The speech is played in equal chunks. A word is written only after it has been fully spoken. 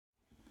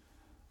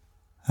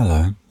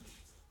Hello,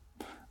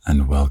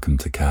 and welcome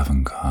to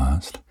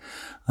Caverncast.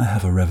 I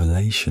have a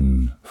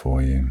revelation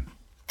for you.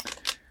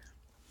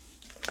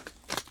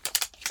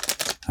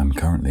 I'm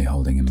currently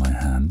holding in my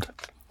hand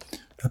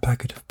a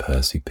packet of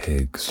Percy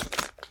Pigs.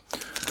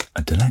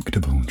 A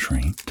delectable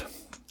treat,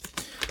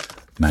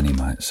 many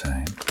might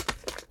say.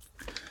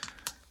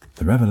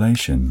 The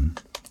revelation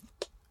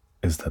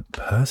is that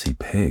Percy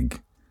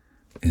Pig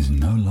is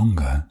no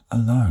longer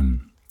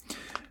alone.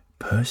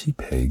 Percy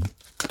Pig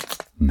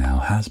now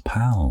has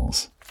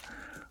pals.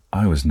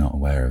 I was not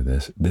aware of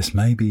this. This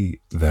may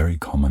be very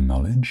common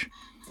knowledge.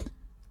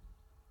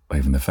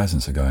 Even the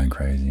pheasants are going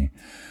crazy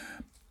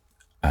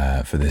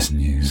for this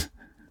news.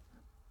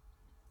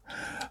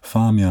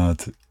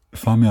 Farmyard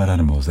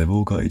animals, they've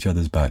all got each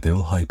other's back. They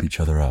all hype each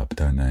other up,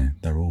 don't they?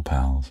 They're all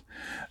pals.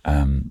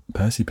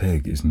 Percy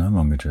Pig is no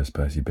longer just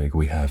Percy Pig.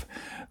 We have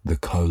the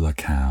Cola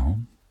Cow.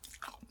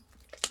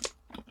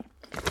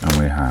 And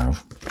we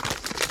have,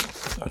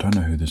 I don't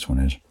know who this one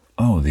is.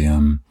 Oh,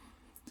 the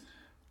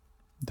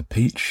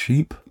Peach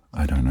Sheep?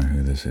 I don't know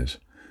who this is.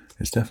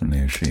 It's definitely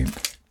a sheep.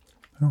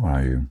 Who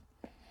are you?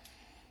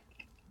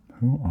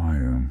 Who are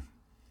you?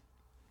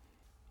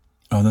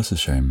 Oh, that's a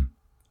shame.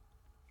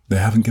 They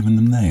haven't given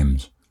them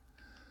names.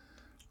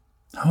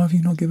 How have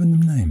you not given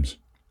them names?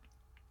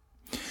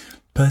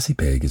 Percy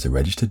Pig is a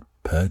registered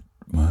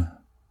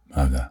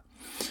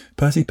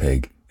Percy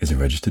Pig is a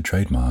registered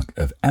trademark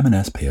of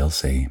M&S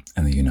plc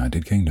in the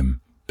United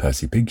Kingdom.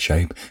 Percy Pig's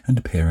shape and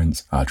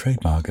appearance are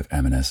trademark of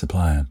M&S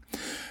supplier.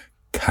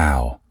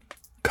 Cow,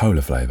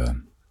 cola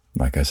flavour.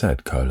 Like I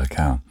said, Cola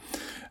Cow.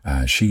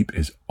 Sheep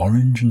is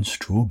orange and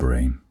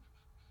strawberry.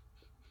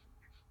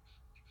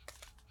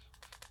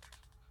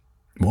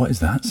 What is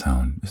that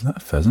sound? Is that a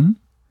pheasant?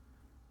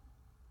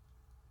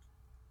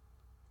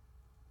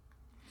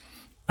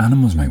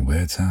 Animals make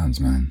weird sounds,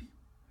 man.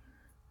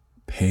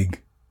 Percy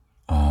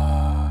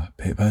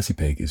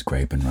Pig is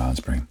grape and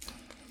raspberry.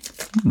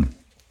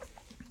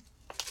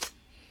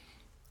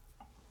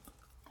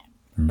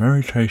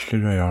 Very tasty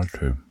they are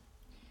too.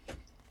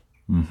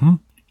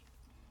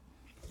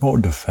 What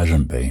would the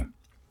pheasant be?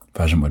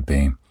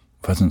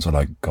 Pheasants are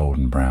like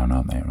golden brown,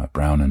 aren't they? Like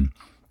brown and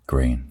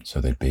green.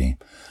 So they'd be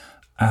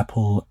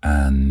apple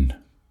and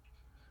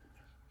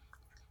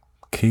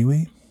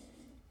kiwi.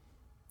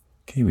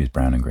 Kiwi's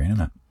brown and green,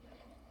 isn't it?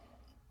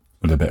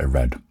 With a bit of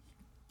red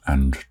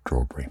and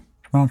strawberry.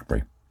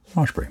 Raspberry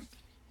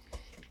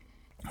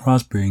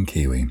and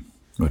kiwi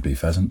would be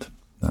pheasant.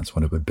 That's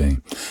what it would be.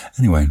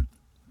 Anyway,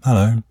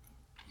 hello.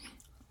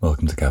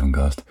 Welcome to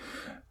Caverncast.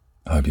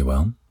 I hope you're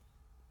well.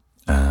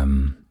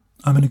 I'm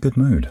in a good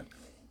mood.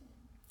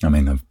 I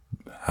mean, I've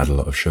had a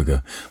lot of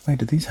sugar. Wait,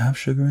 do these have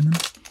sugar in them?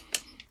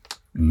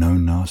 No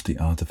nasty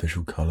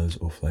artificial colours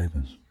or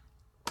flavours.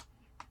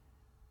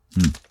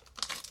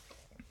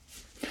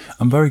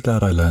 I'm very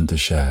glad I learned to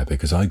share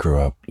because I grew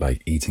up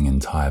like eating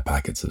entire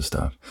packets of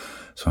stuff.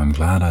 So I'm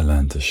glad I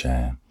learned to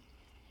share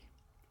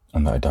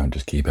and that I don't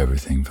just keep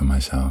everything for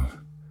myself.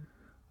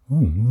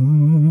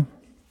 Ooh,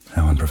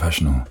 how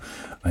unprofessional.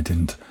 I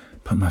didn't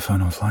put my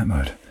phone on flight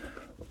mode.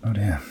 Oh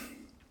dear.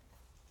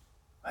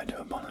 I do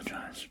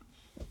apologise.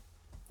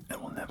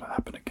 It will never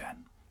happen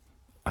again.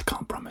 I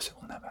can't promise it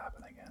will never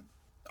happen again.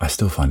 I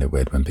still find it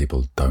weird when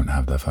people don't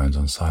have their phones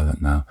on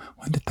silent now.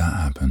 When did that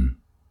happen?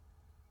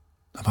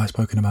 Have I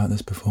spoken about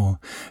this before?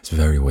 It's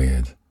very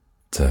weird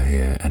to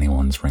hear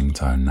anyone's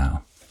ringtone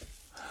now.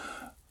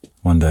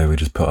 One day we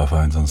just put our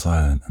phones on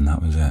silent and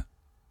that was it.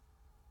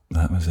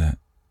 That was it.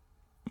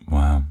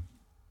 Wow.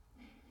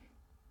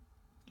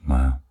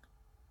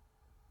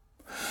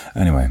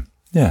 Anyway,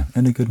 yeah,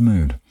 in a good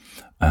mood.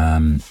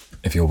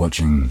 If you're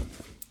watching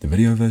the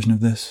video version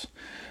of this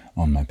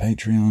on my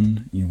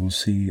Patreon, you will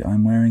see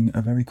I'm wearing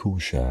a very cool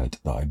shirt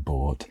that I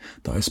bought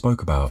that I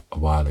spoke about a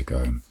while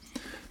ago.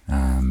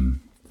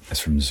 It's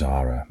from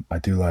Zara. I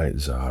do like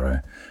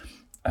Zara.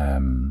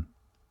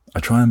 I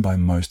try and buy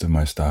most of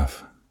my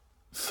stuff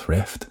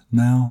thrift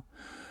now.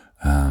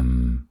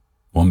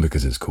 One,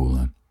 because it's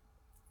cooler.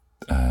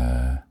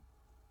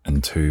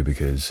 And two,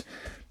 because,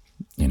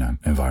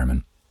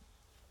 environment.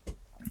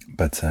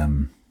 But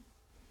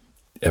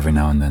every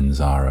now and then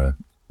Zara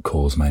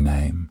calls my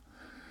name.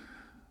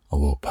 I'll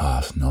walk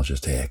past and I'll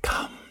just hear,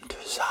 "Come to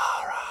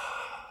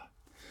Zara."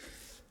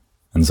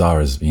 And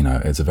Zara's,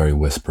 it's a very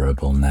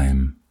whisperable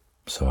name.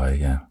 So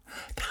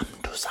come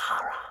to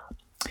Zara.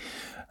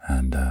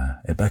 And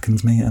it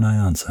beckons me and I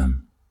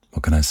answer.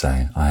 What can I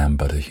say? I am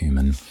but a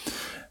human.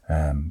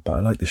 But I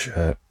like the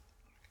shirt.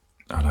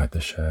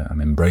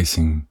 I'm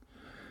embracing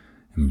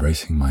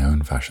my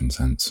own fashion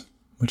sense,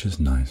 which is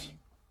nice.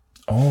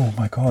 Oh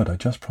my God, I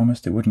just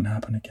promised it wouldn't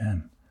happen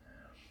again.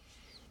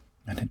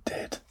 And it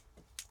did.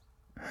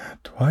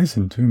 Twice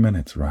in 2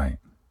 minutes, right?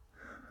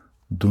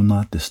 Do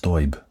not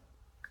disturb.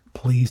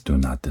 Please do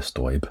not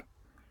disturb.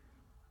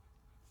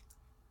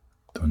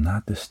 Do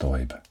not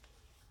disturb.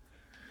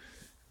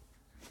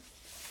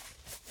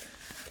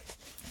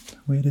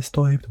 We're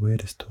disturbed, we're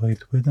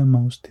the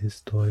most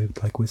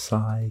disturbed, like we're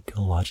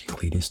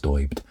psychologically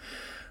disturbed.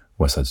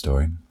 West Side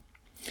Story.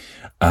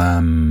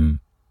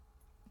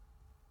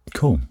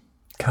 Cool.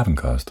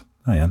 Caverncast.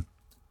 Oh yeah.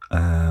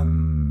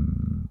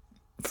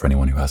 For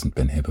anyone who hasn't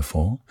been here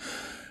before,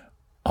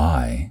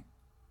 I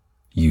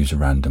use a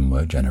random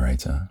word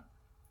generator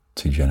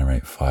to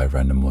generate 5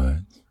 random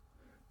words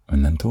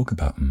and then talk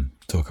about them.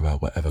 Talk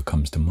about whatever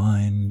comes to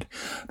mind,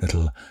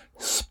 little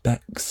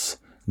specks,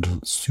 little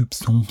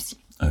soupçons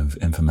of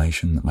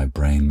information that my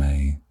brain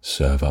may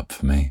serve up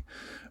for me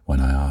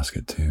when I ask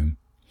it to.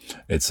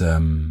 It's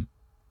an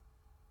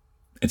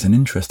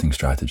interesting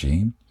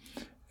strategy.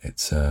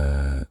 It's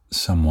a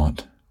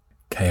somewhat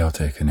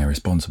chaotic and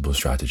irresponsible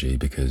strategy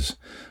because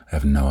I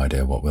have no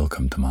idea what will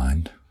come to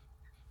mind.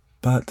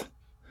 But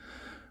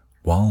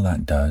while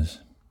that does,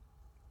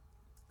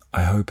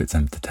 I hope it's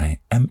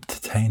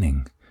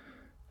entertaining.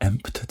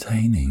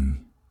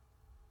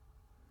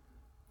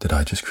 Did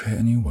I just create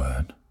a new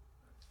word?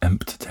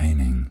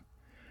 Entertaining.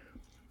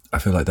 I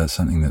feel like that's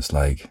something that's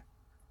like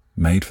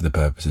made for the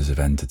purposes of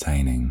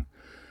entertaining,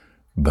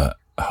 but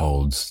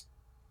holds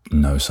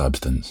no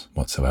substance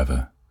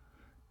whatsoever.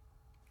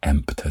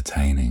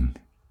 Entertaining.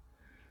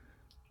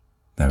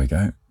 There we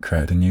go.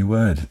 Create a new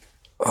word.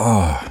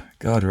 Oh,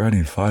 God, we're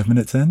only 5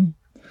 minutes in?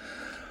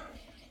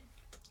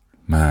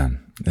 Man,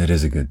 it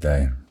is a good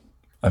day.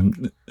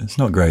 It's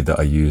not great that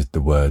I used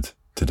the word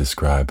to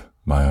describe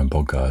my own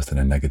podcast in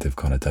a negative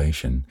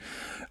connotation.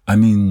 I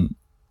mean,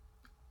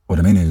 what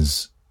I mean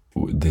is,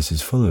 this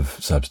is full of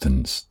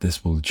substance.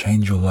 This will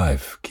change your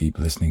life. Keep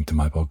listening to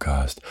my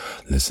podcast.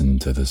 Listen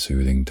to the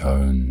soothing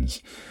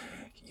tones.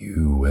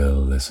 You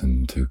will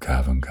listen to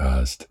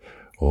Caverncast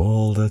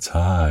all the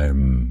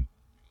time.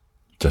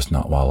 Just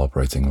not while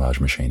operating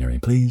large machinery,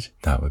 please.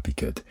 That would be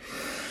good.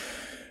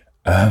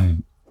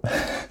 So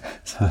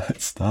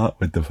let's start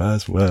with the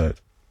first word.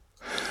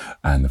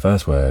 And the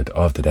first word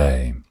of the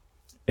day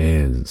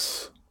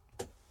is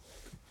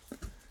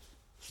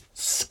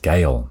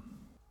scale.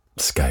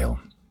 Scale.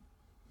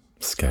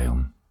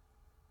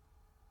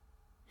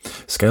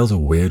 Scale's a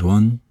weird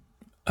one.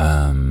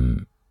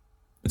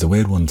 It's a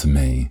weird one to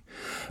me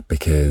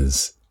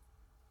because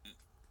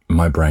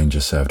my brain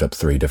just served up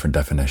 3 different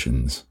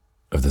definitions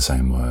of the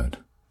same word.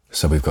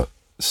 So we've got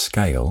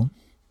scale,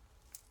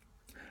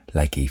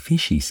 like a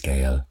fishy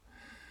scale,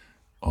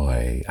 or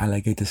a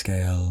alligator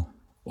scale,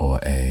 or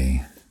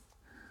a...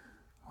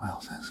 what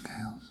else has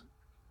scales?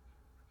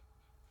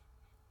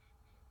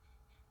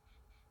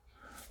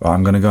 Well,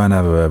 I'm going to go and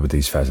have a word with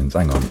these pheasants.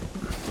 Hang on.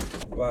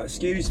 Well,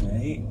 excuse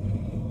me.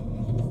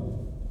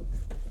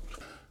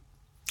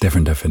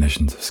 Different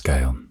definitions of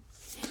scale.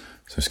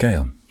 So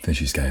scale,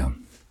 fishy scale.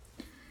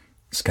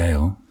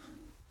 Scale,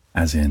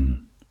 as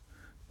in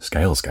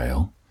scale,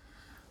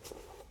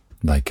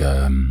 like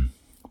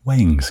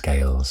weighing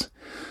scales,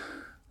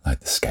 like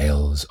the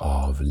scales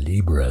of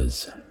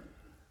Libras,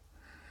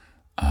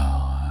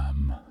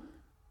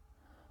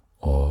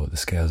 or the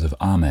scales of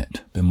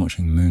Ahmet. Been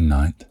watching Moon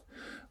Knight,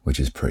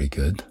 which is pretty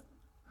good.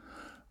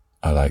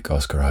 I like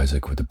Oscar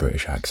Isaac with a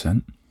British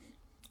accent.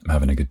 I'm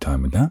having a good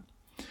time with that.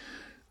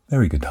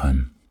 Very good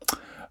time.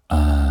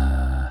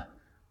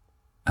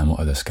 And what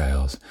are the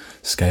scales?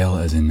 Scale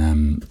as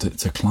in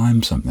to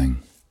climb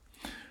something.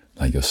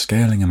 Like you're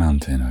scaling a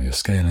mountain or you're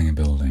scaling a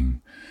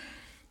building.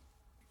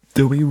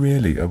 Are we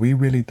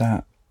really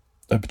that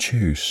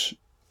obtuse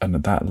and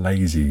that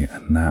lazy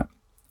and that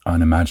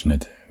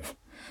unimaginative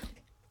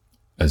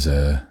as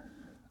a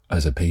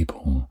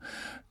people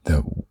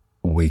that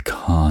we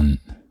can't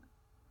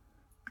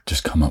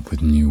just come up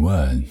with new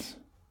words?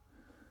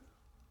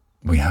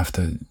 We have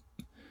to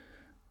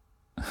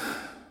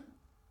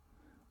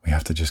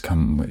just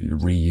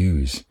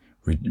reuse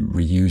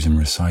and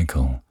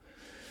recycle.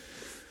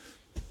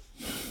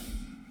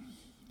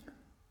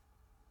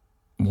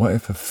 What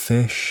if a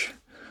fish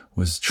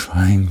was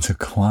trying to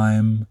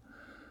climb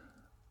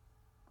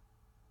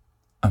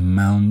a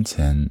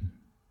mountain?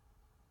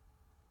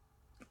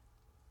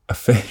 A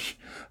fish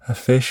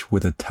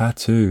with a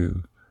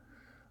tattoo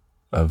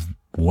of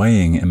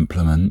weighing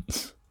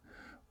implements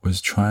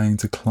was trying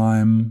to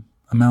climb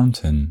a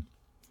mountain.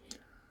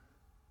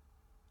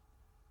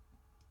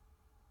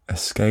 A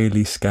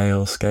scaly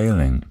scale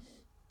scaling.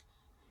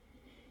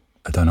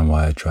 I don't know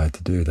why I tried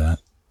to do that.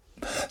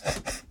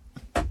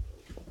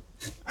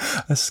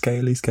 A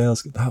scaly scale.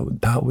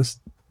 That was...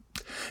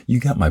 You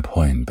get my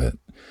point, but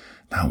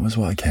that was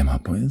what I came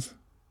up with.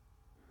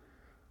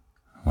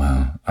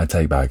 Wow. I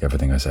take back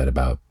everything I said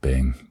about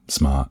being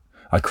smart.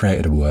 I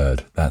created a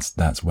word.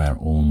 That's where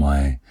all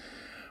my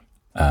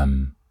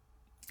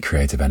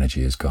creative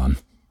energy is gone.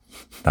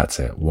 That's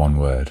it. One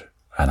word.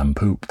 And I'm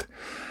pooped.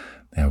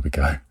 There we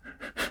go.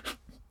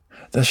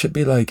 There should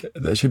be like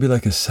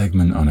a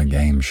segment on a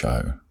game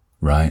show,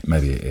 right?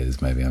 Maybe it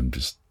is. Maybe I'm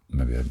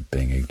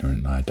being ignorant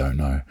and I don't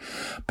know.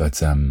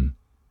 But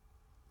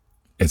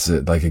it's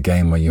like a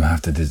game where you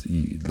have to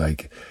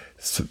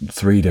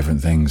three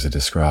different things are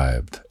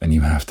described and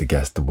you have to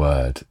guess the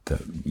word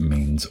that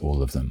means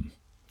all of them.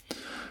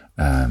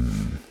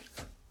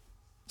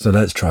 So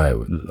let's try it.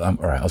 All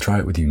right, I'll try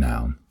it with you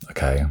now.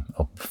 Okay,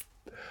 I'll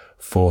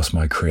force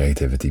my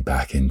creativity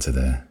back into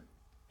the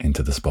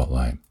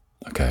spotlight.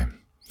 Okay.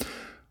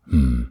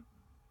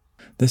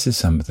 This is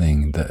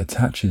something that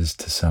attaches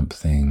to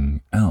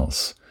something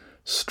else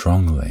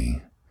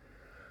strongly,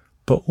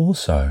 but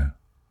also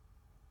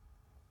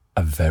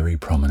a very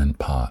prominent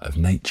part of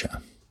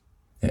nature.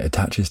 It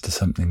attaches to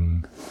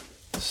something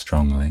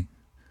strongly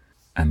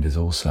and is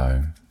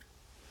also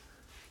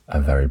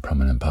a very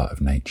prominent part of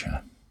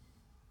nature.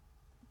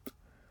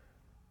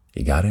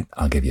 You got it?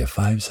 I'll give you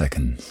 5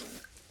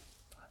 seconds.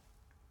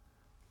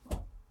 4,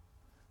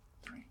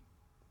 3,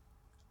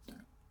 2,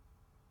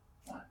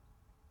 1.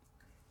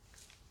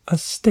 A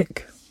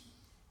stick.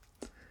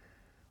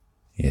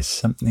 You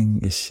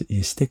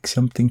stick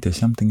something to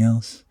something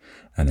else,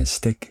 and a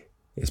stick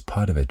is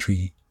part of a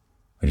tree,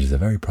 which is a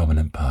very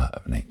prominent part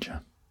of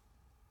nature.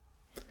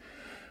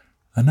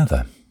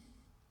 Another.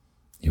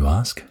 You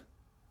ask?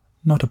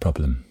 Not a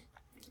problem.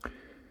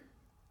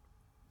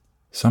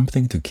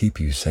 Something to keep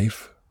you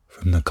safe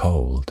from the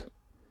cold,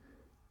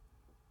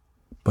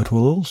 but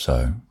will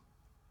also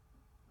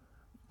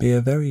be a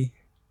very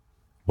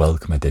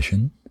welcome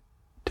addition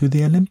to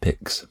the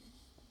Olympics.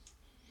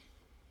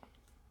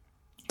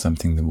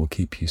 Something that will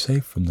keep you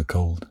safe from the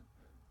cold,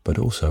 but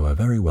also a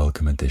very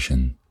welcome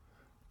addition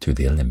to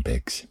the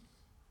Olympics.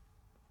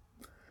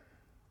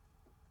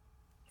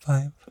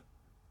 5,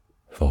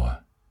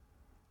 4,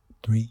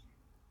 3,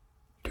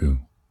 2,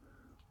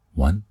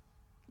 1.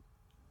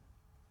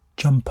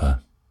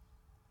 Jumper.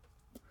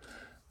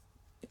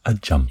 A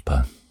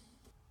jumper.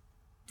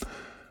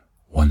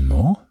 One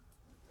more?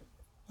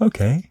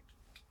 Okay.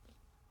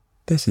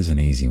 This is an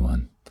easy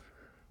one.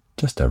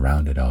 Just to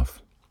round it off.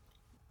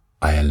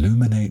 I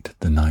illuminate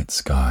the night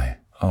sky.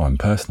 Oh, I'm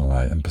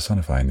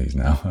personifying these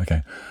now.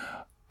 Okay.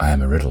 I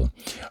am a riddle.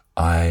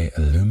 I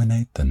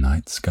illuminate the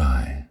night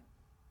sky,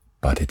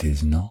 but it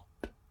is not.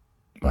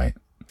 Wait.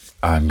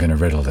 I'm going to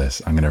riddle this.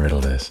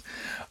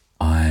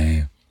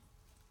 I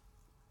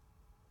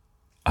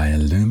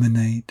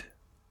illuminate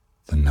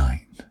the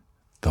night,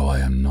 though I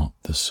am not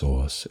the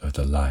source of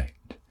the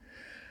light.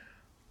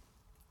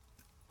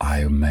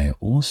 I may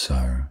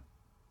also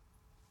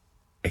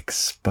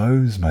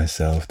expose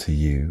myself to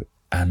you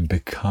and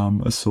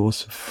become a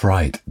source of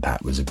fright.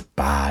 That was a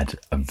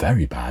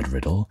very bad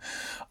riddle.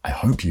 I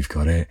hope you've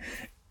got it.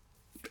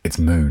 It's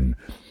moon.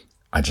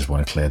 I just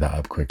want to clear that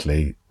up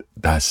quickly.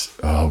 That's,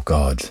 oh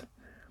God.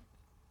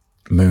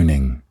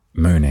 Mooning.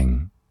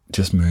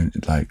 Just moon,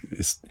 like,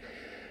 it's,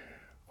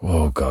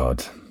 oh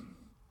God.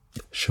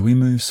 Shall we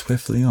move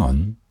swiftly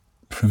on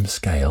from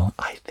scale?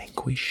 I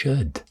think we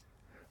should.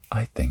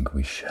 Egg.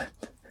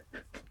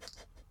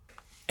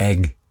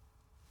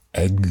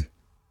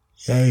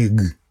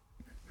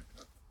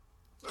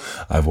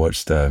 I've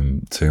watched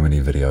too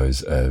many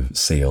videos of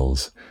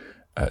seals.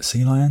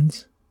 Sea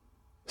lions?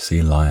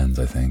 Sea lions,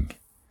 I think.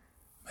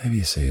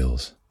 Maybe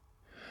seals.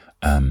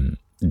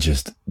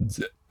 Just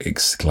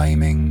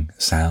exclaiming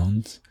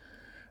sounds.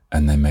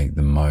 And they make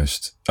the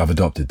most... I've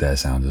adopted their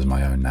sounds as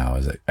my own now,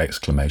 as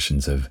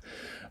exclamations of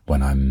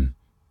when I'm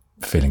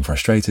feeling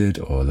frustrated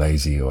or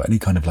lazy or any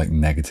kind of like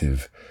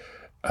negative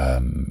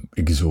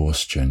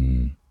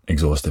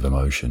exhaustive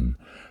emotion.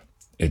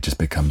 It just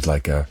becomes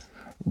like a...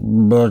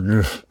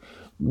 And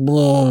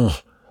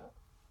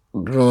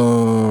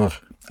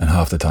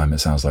half the time it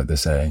sounds like they're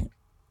saying,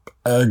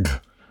 egg.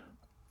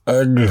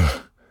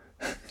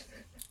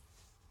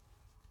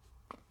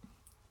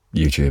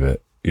 YouTube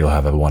it. You'll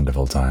have a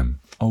wonderful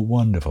time.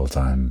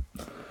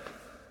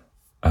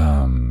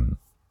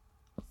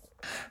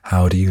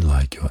 How do you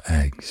like your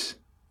eggs?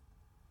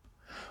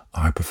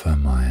 I prefer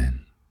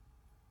mine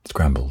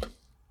scrambled.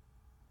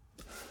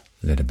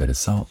 A little bit of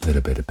salt, a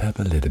little bit of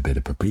pepper, a little bit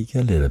of paprika,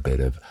 a little bit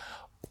of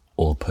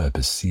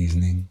all-purpose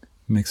seasoning.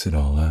 Mix it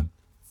all up.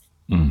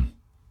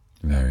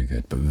 Very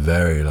good, but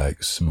very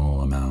like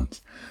small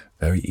amounts.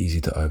 Very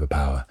easy to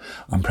overpower.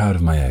 I'm proud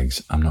of my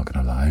eggs. I'm not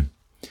gonna lie.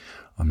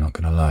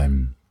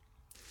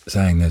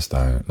 Saying this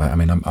though, like, I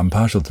mean, I'm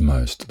partial to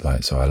most.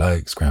 Like, so I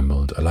like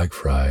scrambled, I like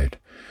fried,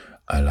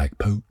 I like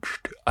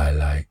poached,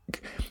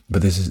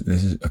 but this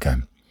is okay.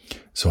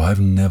 So I've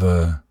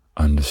never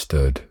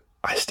understood,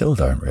 I still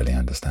don't really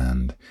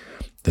understand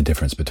the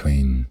difference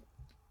between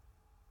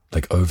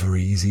like over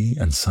easy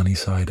and sunny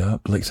side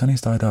up. Like sunny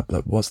side up,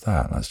 like what's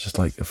that? That's just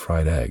like a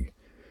fried egg,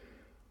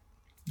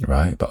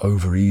 right? But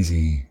over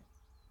easy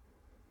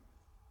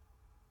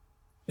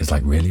is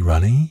like really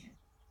runny.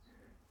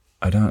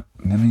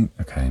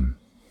 Okay.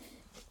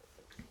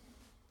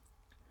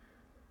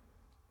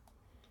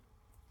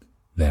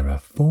 There are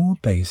 4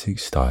 basic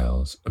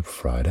styles of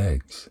fried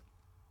eggs.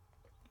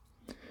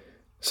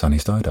 Sunny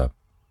side up,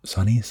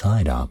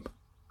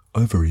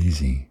 over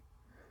easy.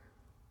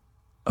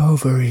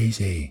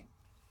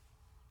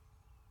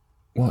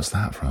 What's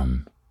that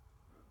from?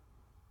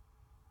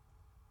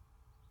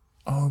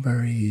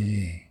 Over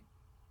easy.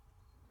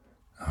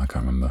 Oh, I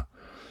can't remember.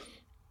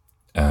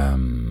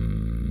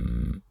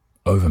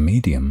 Over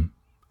medium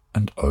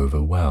and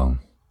over well.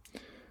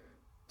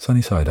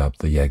 Sunny side up,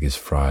 the egg is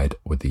fried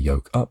with the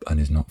yolk up and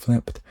is not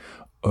flipped.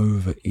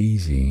 Over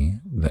easy,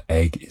 the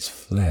egg is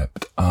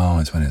flipped. Oh,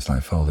 it's when it's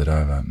like folded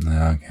over.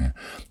 Okay.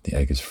 The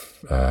egg is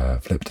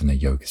flipped and the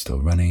yolk is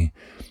still runny.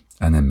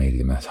 And then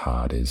medium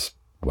hard is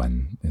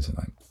when is it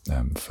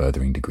like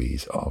furthering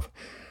degrees of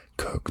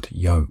cooked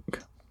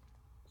yolk.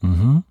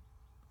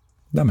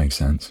 That makes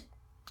sense.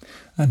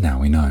 And now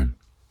we know.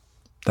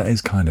 That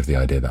is kind of the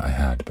idea that I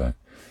had, but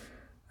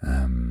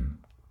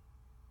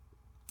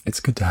it's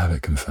good to have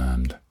it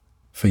confirmed.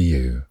 For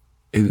you.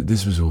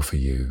 This was all for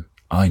you.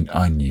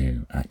 I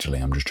knew, actually.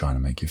 I'm just trying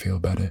to make you feel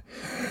better.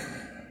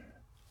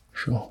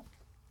 Sure.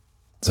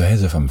 So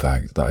here's a fun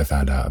fact that I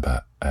found out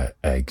about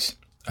eggs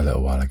a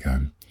little while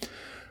ago.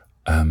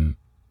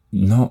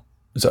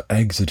 So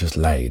eggs are just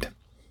laid,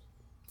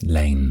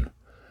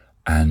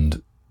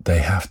 and they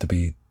have to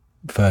be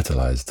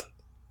fertilized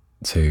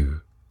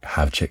to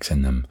have chicks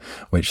in them,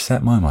 which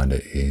set my mind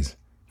at ease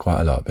quite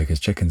a lot, because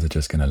chickens are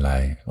just going to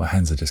lay, or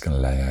hens are just going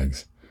to lay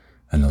eggs,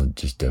 and they'll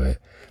just do it.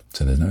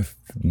 So there's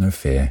no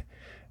fear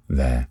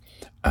there,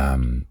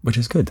 which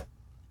is good.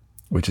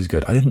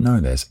 I didn't know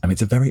this. I mean,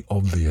 it's a very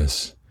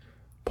obvious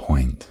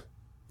point,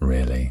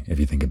 really, if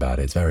you think about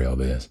it. It's very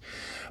obvious,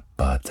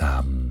 but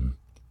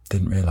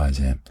didn't realize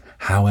it.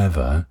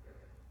 However,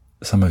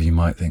 some of you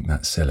might think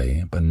that's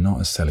silly, but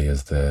not as silly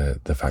as the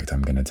fact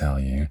I'm going to tell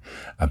you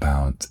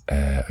about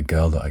a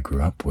girl that I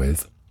grew up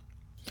with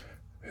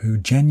who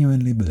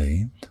genuinely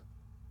believed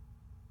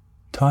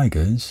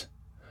tigers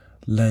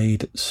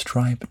laid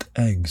striped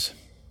eggs.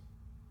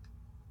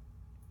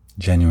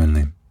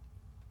 Genuinely.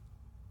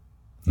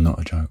 Not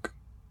a joke.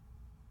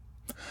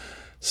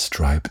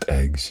 Striped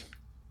eggs.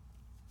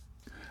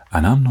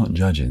 And I'm not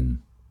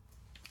judging.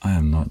 I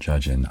am not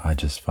judging. I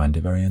just find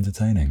it very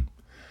entertaining.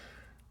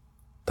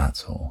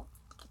 That's all.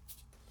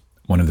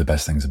 One of the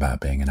best things about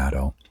being an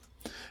adult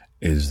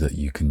is that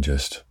you can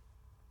just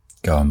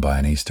go and buy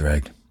an Easter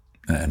egg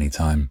at any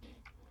time.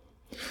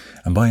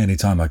 And by any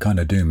time, I kind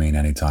of do mean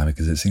any time,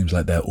 because it seems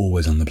like they're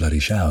always on the bloody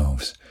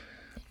shelves.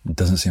 It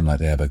doesn't seem like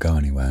they ever go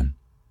anywhere.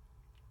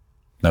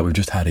 Like, we've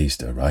just had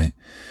Easter, right?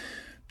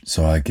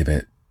 So I give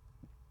it,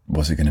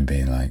 what's it going to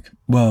be like?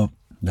 Well,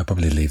 they'll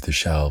probably leave the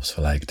shelves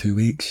for like 2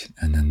 weeks,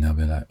 and then they'll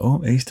be like,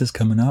 oh, Easter's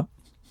coming up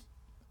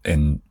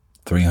in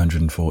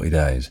 340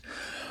 days.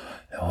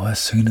 Oh,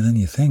 that's sooner than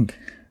you think.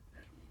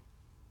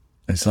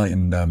 It's like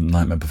in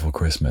Nightmare Before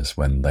Christmas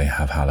when they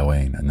have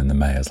Halloween, and then the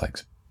mayor's like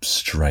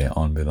straight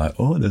on be like,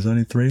 oh, there's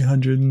only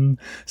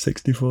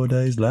 364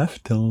 days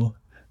left till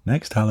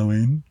next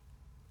Halloween.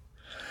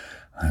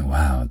 Like,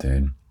 wow,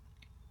 dude.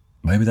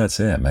 Maybe that's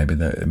it. Maybe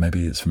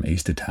it's from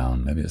Easter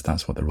Town. Maybe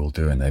that's what they're all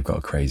doing. They've got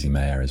a crazy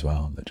mayor as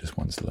well that just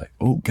wants to like,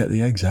 oh, get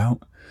the eggs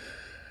out.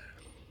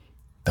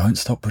 Don't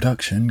stop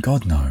production.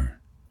 God, no.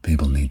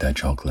 People need their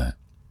chocolate.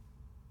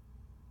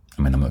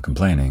 I mean, I'm not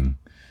complaining.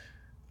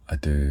 I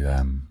do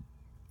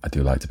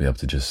like to be able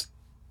to just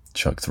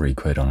chuck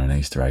 £3 on an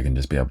Easter egg and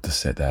just be able to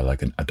sit there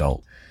like an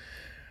adult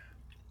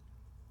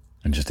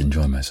and just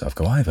enjoy myself.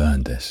 Go, I've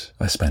earned this.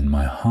 I spend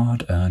my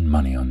hard-earned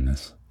money on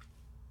this.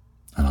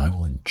 And I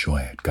will enjoy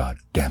it, god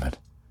damn it.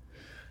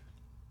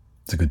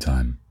 It's a good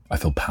time. I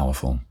feel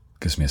powerful.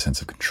 It gives me a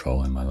sense of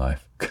control in my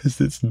life, because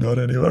it's not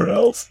anywhere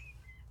else.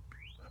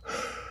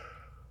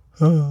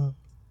 Shall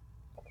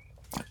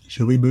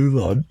we move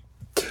on?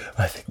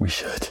 I think we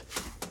should.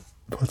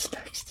 What's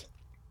next?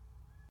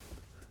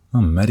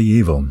 Oh,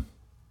 medieval.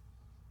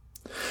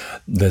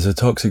 There's a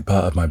toxic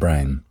part of my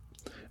brain,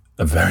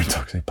 a very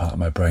toxic part of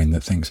my brain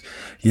that thinks,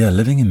 yeah,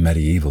 living in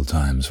medieval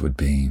times would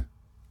be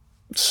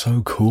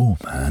so cool,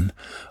 man.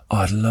 Oh,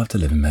 I'd love to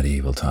live in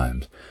medieval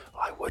times.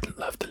 I wouldn't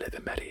love to live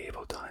in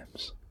medieval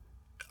times.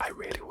 I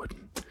really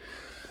wouldn't.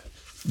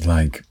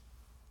 Like,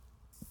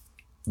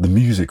 the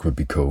music would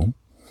be cool,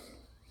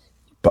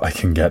 but I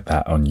can get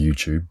that on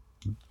YouTube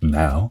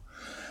now,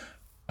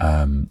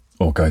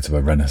 or go to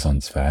a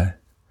Renaissance fair.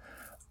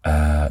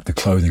 The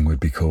clothing would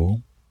be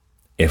cool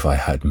if I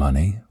had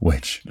money,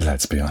 which,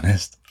 let's be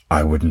honest,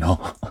 I would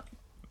not.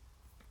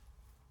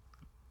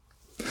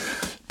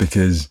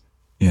 Because,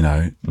 you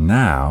know,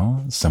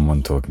 now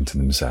someone talking to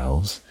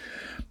themselves,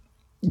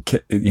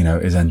 you know,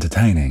 is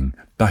entertaining.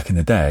 Back in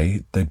the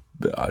day,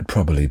 I'd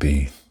probably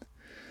be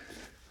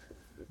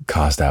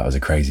cast out as a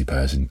crazy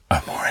person.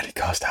 I'm already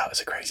cast out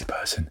as a crazy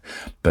person.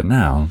 But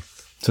now,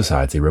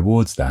 society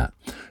rewards that.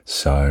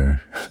 So,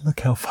 look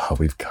how far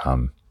we've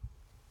come.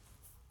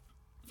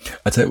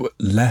 I'd say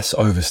less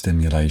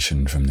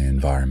overstimulation from the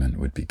environment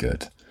would be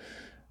good.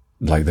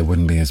 Like, there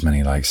wouldn't be as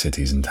many, like,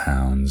 cities and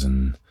towns,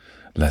 and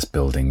less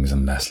buildings,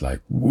 and less,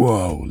 like,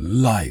 whoa,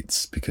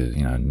 lights, because,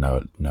 you know,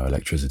 no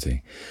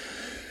electricity.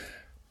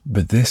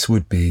 But this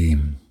would be,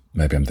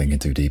 maybe I'm thinking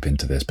too deep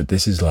into this, but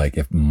this is like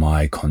if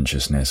my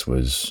consciousness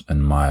was,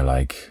 and my,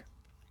 like,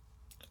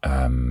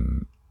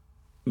 you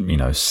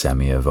know,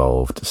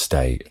 semi-evolved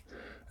state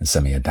and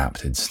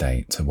semi-adapted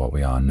state to what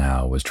we are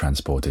now was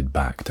transported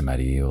back to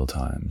medieval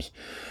times.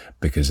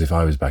 Because if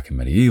I was back in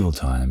medieval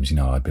times, you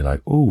know, I'd be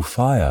like, oh,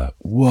 fire,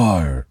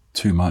 whoa,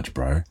 too much,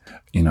 bro.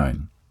 You know,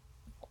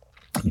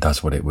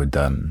 that's what it would,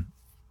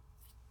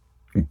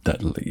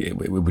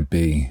 it would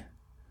be,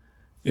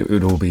 it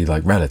would all be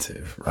like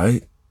relative,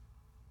 right?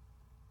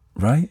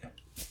 Right?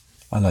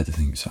 I like to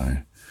think so.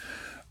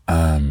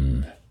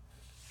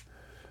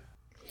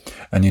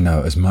 And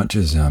as much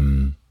as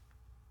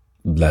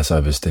less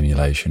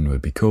overstimulation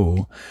would be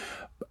cool,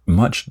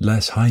 much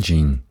less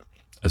hygiene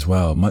as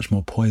well, much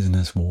more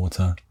poisonous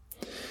water,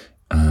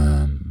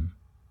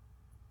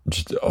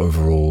 just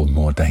overall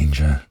more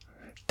danger,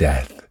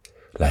 death,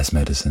 less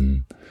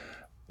medicine,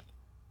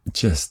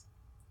 just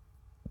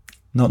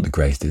not the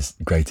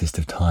greatest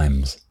of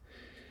times.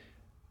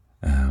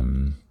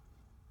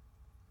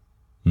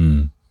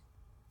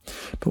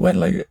 But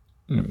when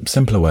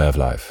simpler way of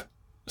life,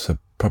 so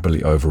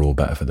probably overall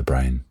better for the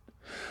brain.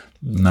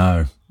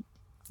 No,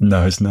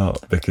 it's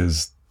not,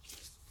 because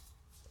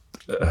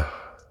do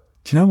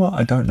you know what?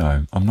 I don't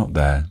know. I'm not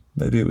there.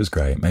 Maybe it was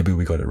great. Maybe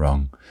we got it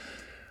wrong.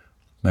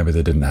 Maybe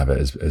they didn't have it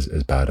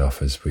as bad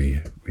off as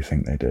we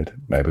think they did.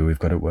 Maybe we've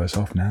got it worse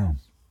off now.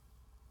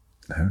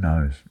 Who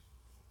knows?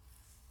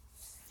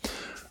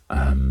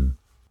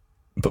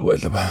 But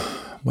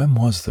when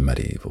was the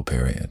medieval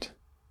period?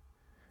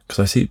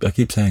 Because I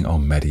keep saying,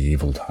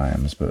 medieval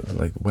times, but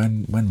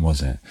when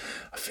was it?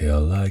 I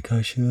feel like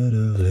I should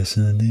have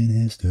listened in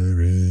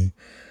history.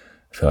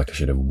 I feel like I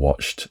should have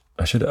watched.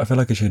 I feel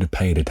like I should have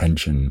paid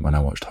attention when I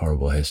watched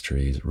horrible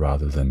histories,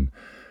 rather than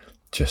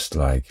just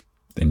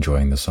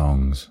enjoying the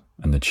songs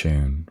and the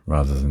tune,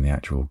 rather than the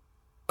actual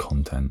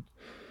content.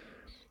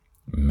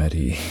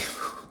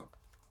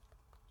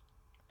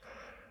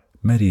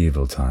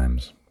 Medieval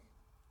times.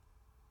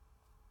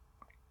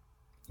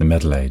 The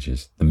Middle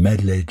Ages. In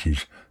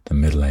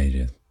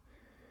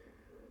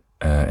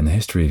the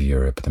history of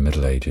Europe, the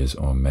Middle Ages,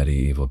 or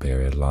medieval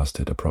period,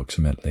 lasted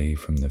approximately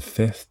from the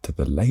 5th to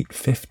the late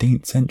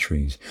 15th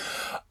centuries.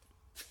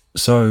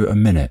 So a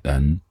minute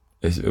then.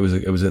 It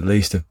was at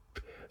least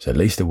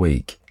a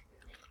week.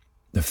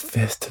 The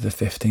 5th to the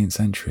 15th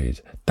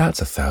centuries. That's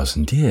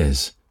 1,000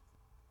 years.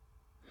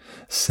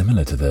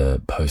 Similar to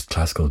the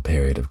post-classical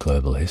period of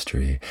global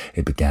history,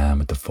 it began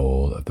with the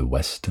fall of the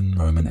Western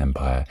Roman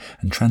Empire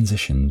and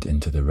transitioned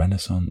into the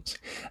Renaissance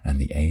and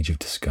the Age of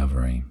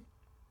Discovery.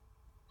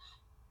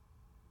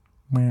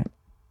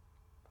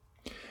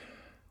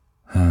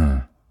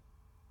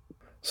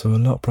 So a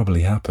lot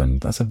probably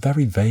happened. That's a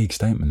very vague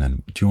statement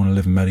then. Do you want to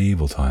live in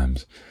medieval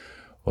times?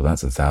 Well,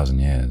 that's 1,000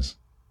 years.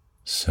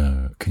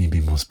 So, can you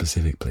be more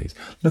specific, please?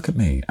 Look at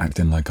me,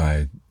 acting like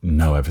I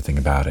know everything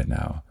about it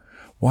now.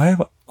 Why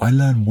have I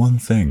learned one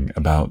thing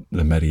about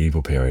the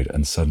medieval period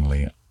and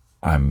suddenly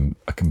I'm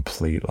a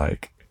complete,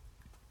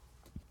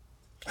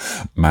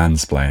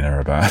 mansplainer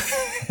about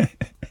it?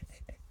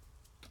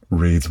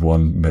 Reads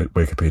one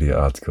Wikipedia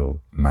article,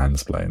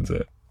 mansplains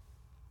it.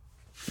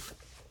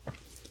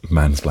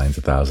 Mansplains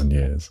 1,000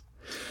 years.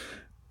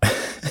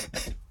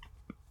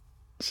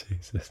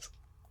 Jesus.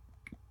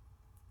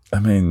 I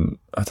mean,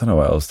 I don't know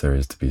what else there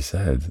is to be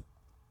said.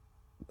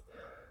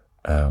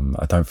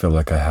 I don't feel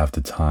like I have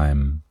the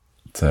time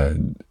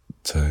to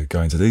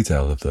go into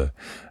detail of the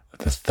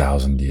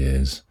 1,000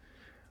 years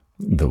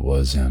that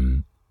was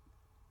the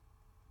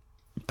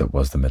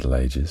Middle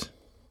Ages.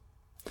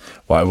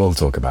 What I will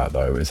talk about,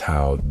 though, is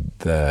how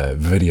the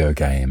video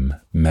game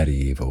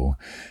Medieval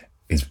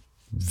is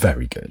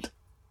very good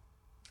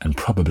and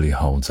probably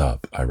holds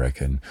up, I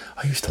reckon.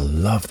 I used to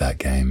love that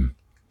game,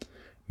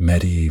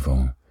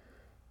 Medieval.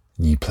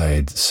 You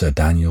played Sir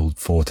Daniel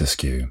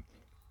Fortescue,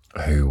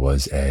 who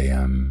was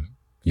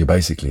you're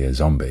basically a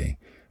zombie.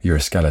 You're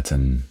a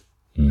skeleton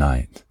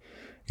knight.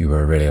 You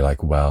were a really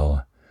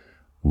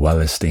well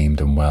esteemed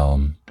and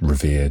well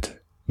revered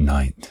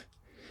knight.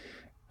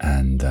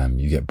 And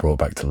you get brought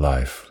back to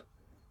life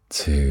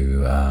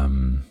to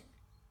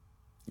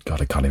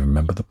God, I can't even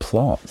remember the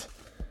plot.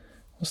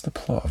 What's the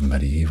plot of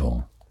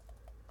Medieval?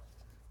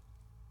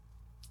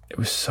 It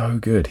was so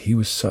good. He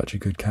was such a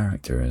good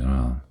character as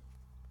well.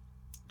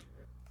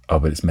 Oh,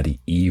 but it's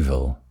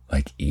medieval,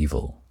 like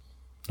evil,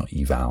 not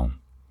eval.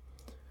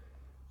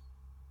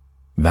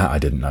 That I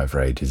didn't know for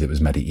ages. It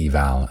was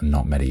medieval and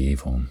not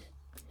medieval.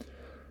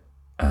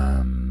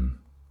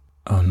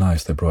 Oh,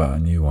 nice. They brought out a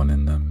new one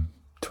in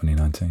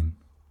 2019.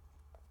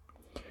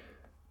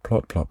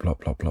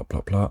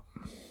 Plot.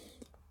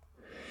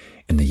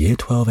 In the year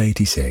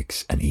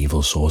 1286, an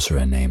evil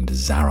sorcerer named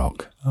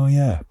Zarok,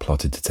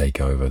 plotted to take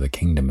over the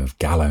kingdom of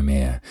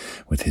Gallowmere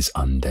with his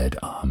undead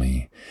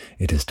army.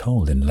 It is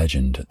told in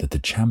legend that the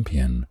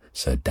champion,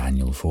 Sir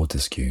Daniel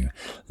Fortescue,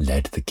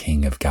 led the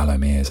king of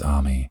Gallowmere's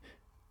army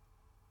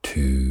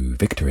to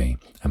victory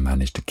and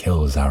managed to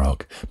kill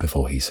Zarok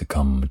before he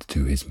succumbed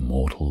to his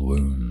mortal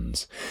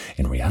wounds.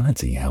 In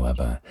reality,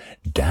 however,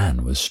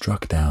 Dan was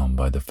struck down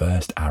by the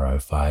first arrow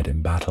fired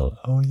in battle.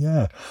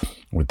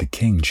 With the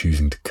king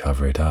choosing to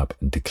cover it up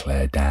and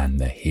declare Dan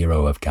the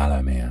hero of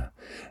Gallowmere.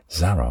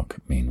 Zarok,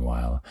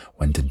 meanwhile,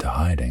 went into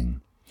hiding.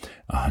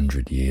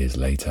 100 years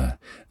later,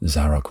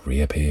 Zarok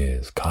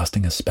reappears,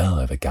 casting a spell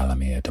over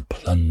Gallowmere to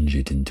plunge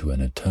it into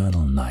an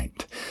eternal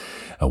night,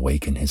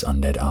 awaken his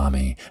undead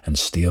army, and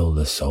steal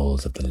the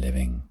souls of the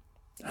living.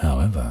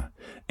 However,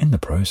 in the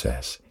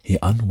process, he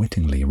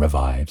unwittingly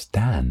revives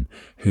Dan,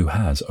 who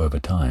has, over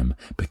time,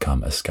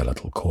 become a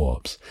skeletal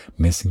corpse,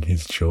 missing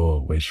his jaw,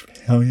 which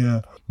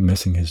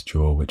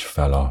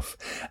fell off,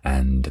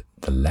 and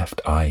the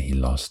left eye he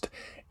lost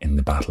in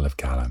the Battle of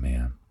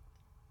Gallowmere.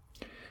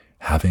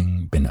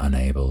 Having been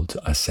unable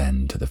to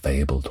ascend to the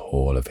fabled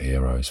Hall of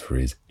Heroes for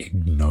his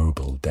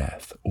ignoble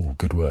death,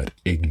 good word,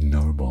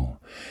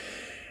 ignoble,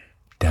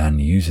 Dan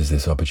uses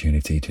this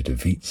opportunity to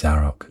defeat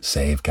Zarok,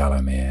 save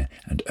Gallowmere,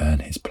 and earn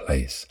his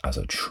place as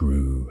a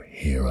true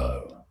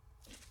hero.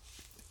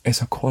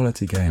 It's a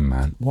quality game,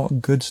 man. What a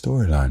good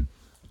storyline.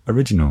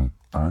 Original,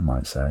 I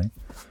might say.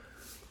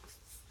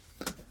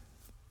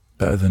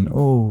 Better than,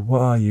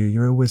 what are you?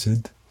 You're a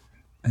wizard,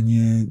 and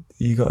you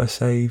gotta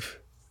save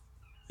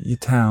your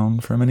town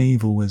from an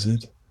evil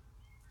wizard.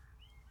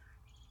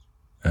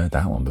 Heard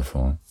that one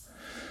before.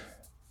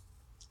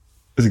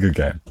 It's a good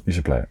game. You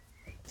should play it.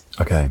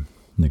 Okay,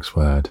 next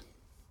word.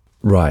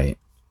 Right.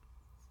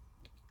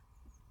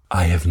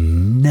 I have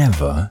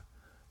never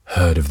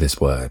heard of this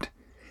word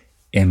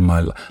in my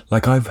life.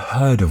 Like, I've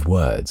heard of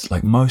words.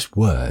 Like, most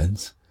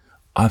words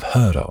I've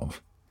heard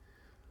of.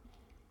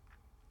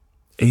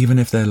 Even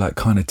if they're like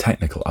kind of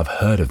technical, I've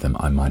heard of them.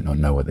 I might not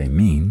know what they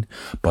mean,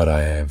 but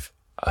I have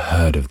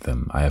heard of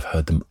them. I have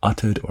heard them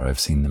uttered, or I've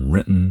seen them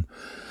written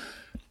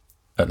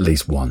at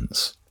least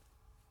once.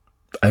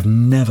 I've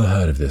never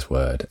heard of this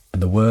word,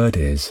 and the word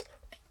is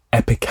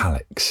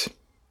epicalex.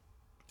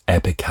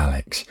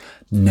 Epicalex.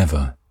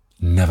 Never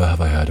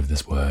have I heard of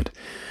this word.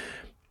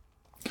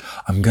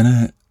 I'm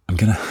gonna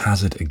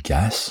hazard a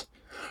guess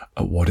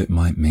at what it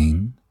might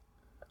mean.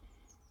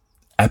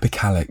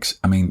 Epicalex,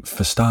 I mean,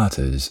 for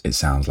starters, it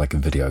sounds like a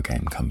video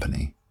game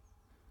company.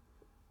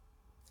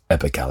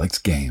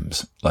 Epicalex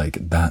Games. Like,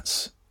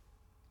 that's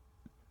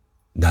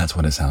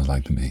what it sounds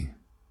like to me.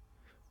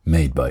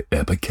 Made by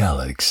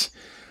Epicalex.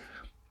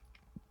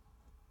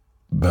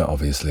 But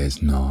obviously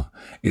it's not.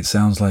 It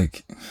sounds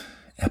like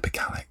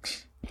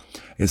Epicalex.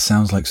 It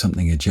sounds like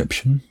something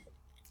Egyptian.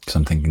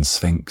 Something in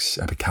Sphinx,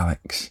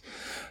 Epicalex.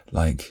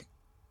 Like,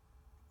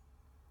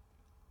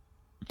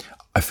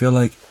 I feel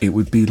like it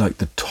would be like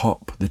the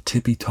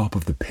tippy top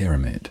of the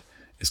pyramid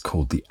is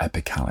called the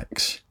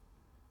Epicalex.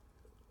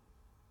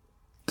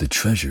 The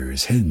treasure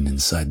is hidden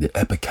inside the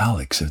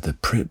epicalex of the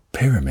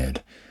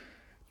pyramid.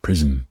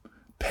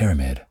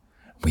 Pyramid.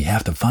 We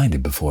have to find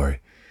it before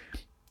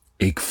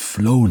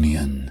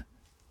Igflonian,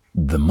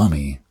 the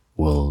mummy,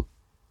 will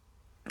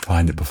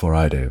find it before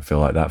I do. I feel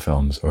like that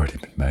film's already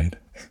been made.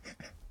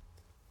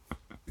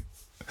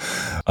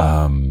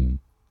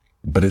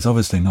 But it's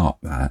obviously not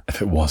that.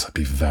 If it was, I'd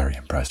be very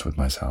impressed with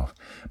myself.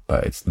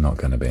 But it's not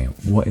going to be.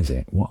 What is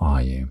it? What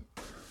are you?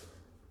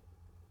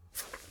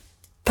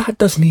 That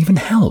doesn't even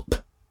help.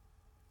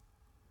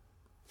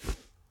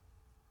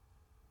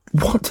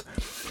 What?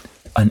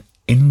 An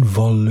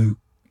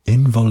involucre?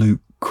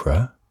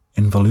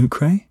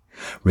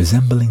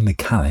 Resembling the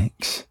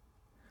calyx,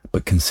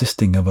 but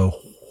consisting of a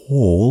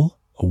wall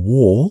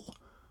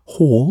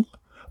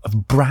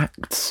of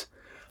bracts.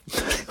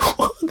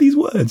 What are these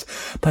words?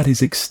 That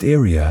is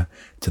exterior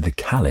to the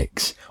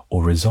calyx,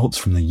 or results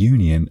from the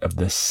union of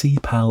the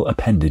sepal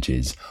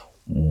appendages.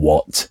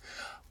 What?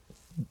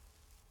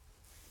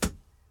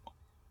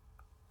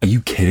 Are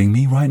you kidding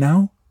me right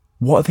now?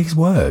 What are these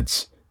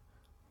words?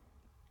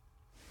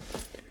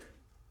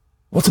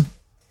 What's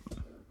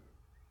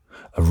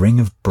a ring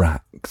of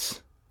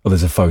bracts? Oh,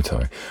 there's a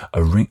photo.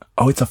 A ring.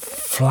 Oh, it's a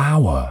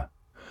flower.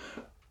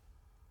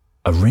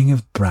 A ring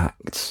of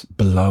bracts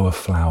below a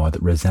flower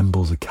that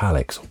resembles a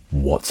calyx.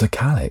 What's a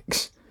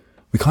calyx?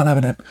 We can't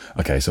have an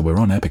okay, so we're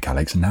on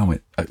epicalex, and now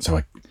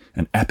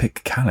an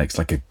epic calyx,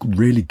 like a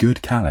really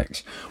good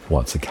calyx.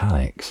 What's a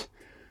calyx?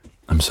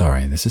 I'm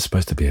sorry, this is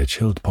supposed to be a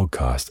chilled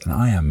podcast, and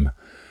I am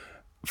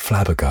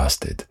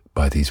flabbergasted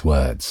by these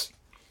words.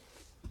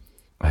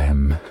 I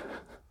am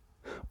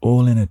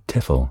all in a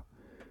tiffle.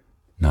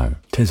 No,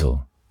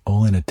 tizzle.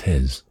 All in a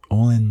tiz.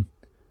 All in...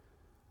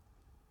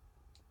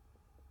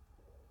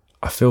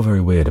 I feel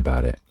very weird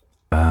about it.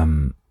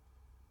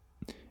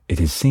 It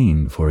is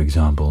seen, for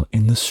example,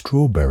 in the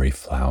strawberry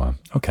flower.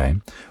 Okay,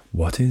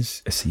 what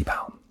is a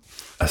sepal?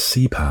 A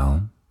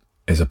sepal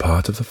is a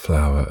part of the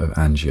flower of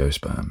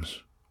angiosperms,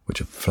 which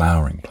are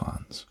flowering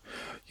plants,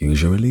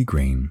 usually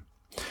green.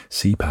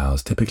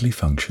 Sepals typically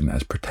function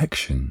as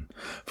protection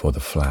for the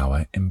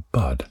flower in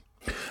bud,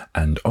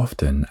 and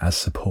often as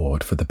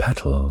support for the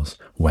petals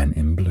when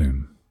in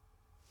bloom.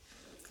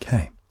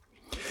 Okay.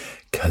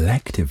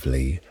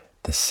 Collectively,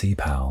 the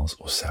sepals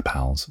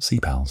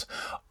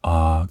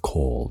are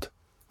called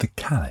the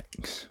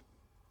calyx.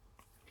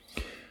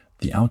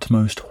 The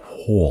outermost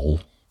whorl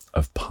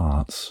of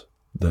parts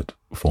that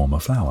form a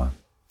flower.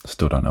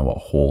 Still don't know what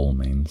whorl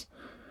means.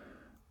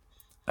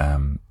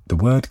 The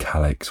word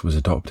calyx was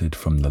adopted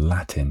from the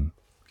Latin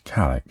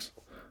calyx.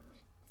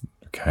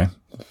 Okay,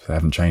 if they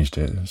haven't changed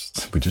it,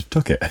 we just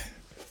took it. Do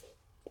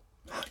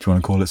you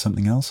want to call it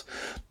something else?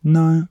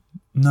 No,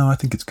 I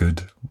think it's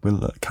good.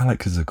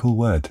 Calyx is a cool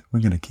word. We're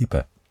going to keep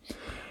it.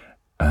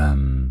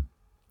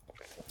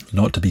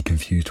 Not to be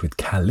confused with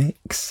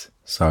calyx.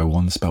 So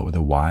one's spelt with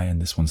a Y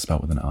and this one's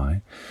spelt with an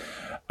I,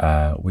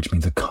 which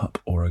means a cup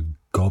or a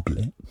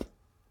goblet.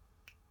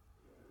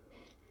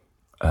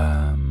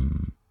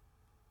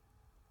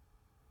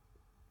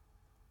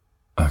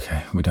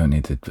 Okay, we don't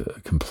need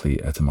the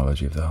complete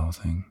etymology of the whole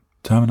thing.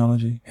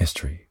 Terminology,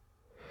 history.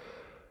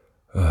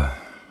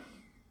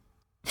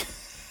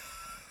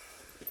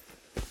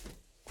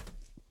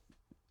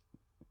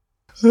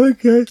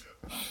 Okay.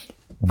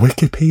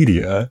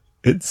 Wikipedia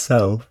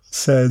itself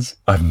says,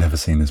 I've never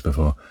seen this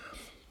before.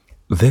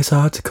 This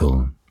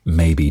article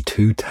may be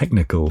too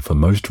technical for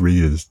most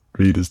readers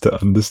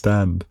to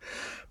understand.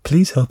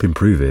 Please help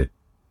improve it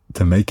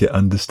to make it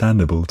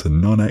understandable to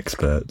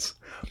non-experts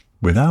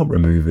without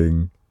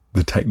removing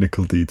the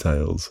technical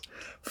details.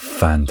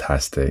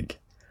 Fantastic.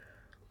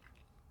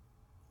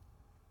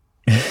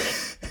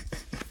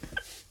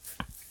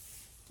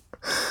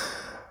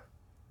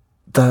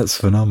 That's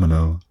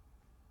phenomenal.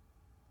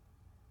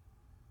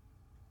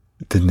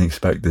 Didn't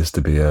expect this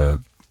to be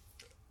a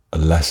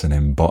lesson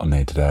in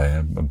botany today,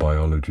 a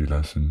biology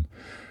lesson.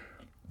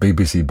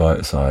 BBC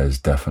Bite Size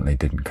definitely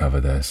didn't cover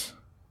this.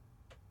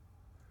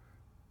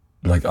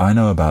 Like, I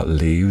know about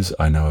leaves,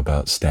 I know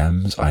about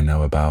stems, I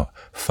know about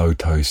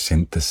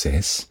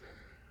photosynthesis,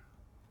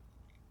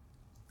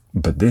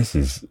 but this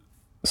is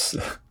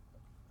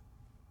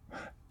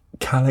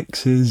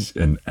calyxes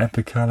and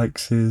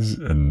epicalyxes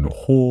and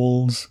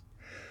whorls.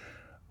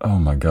 Oh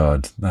my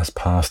God, that's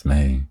past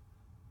me.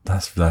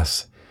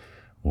 That's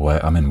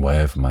where I'm in way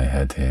over my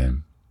head here.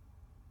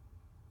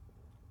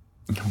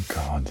 Oh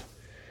God.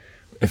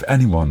 If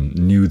anyone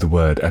knew the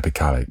word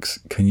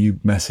epicalyx, can you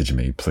message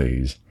me,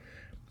 please?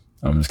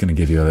 I'm just going to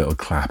give you a little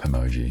clap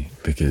emoji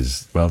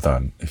because, well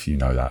done, if you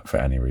know that for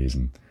any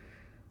reason.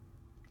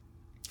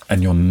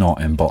 And you're not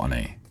in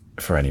botany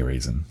for any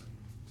reason.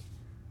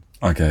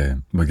 Okay,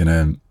 we're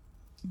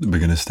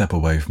gonna step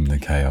away from the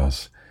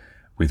chaos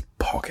with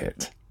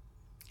pocket.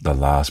 The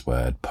last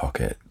word,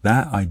 pocket.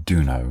 That I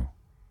do know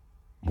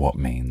what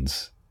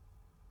means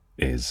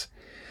is.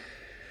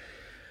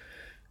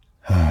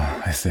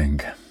 I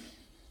think.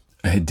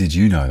 Did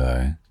you know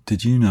though?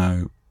 Did you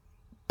know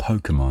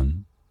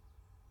Pokemon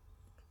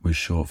was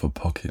short for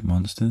pocket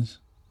monsters?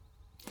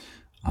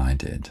 I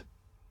did.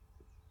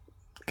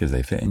 Because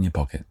they fit in your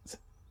pockets.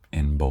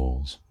 In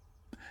balls.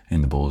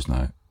 In the balls,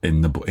 no.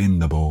 In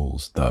the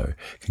balls, though.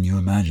 Can you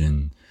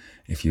imagine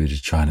if you were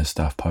just trying to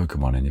stuff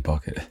Pokemon in your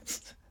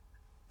pockets?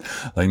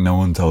 Like, no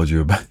one told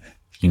you about...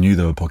 You knew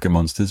there were pocket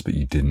monsters, but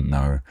you didn't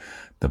know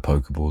the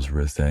Pokeballs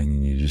were a thing,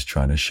 and you're just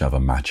trying to shove a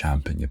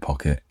Machamp in your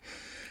pocket.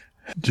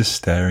 Just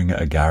staring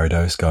at a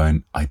Gyarados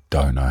going, I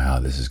don't know how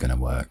this is going to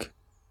work.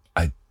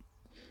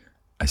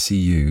 I see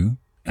you,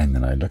 and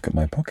then I look at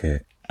my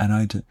pocket,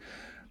 and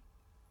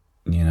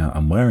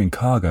I'm wearing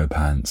cargo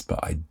pants,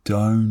 but I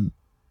don't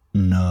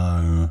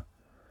know.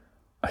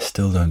 I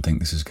still don't think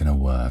this is going to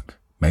work.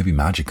 Maybe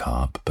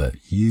Magikarp, but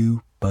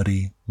you,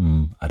 buddy,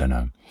 I don't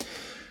know.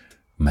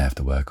 May have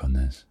to work on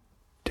this.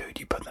 Dude,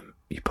 you put them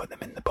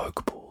in the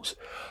Pokeballs.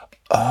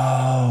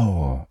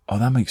 Oh,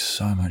 that makes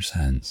so much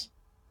sense.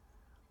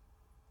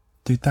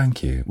 Dude,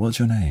 thank you. What's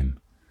your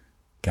name?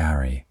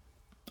 Gary.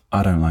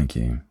 I don't like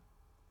you.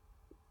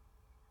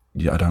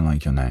 I don't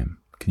like your name.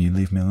 Can you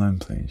leave me alone,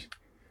 please?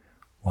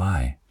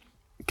 Why?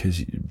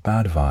 Because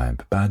bad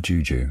vibe, bad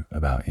juju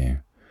about you.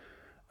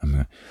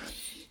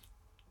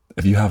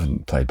 If you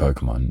haven't played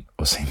Pokemon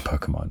or seen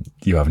Pokemon,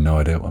 you have no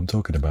idea what I'm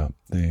talking about,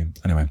 do you?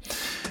 Anyway,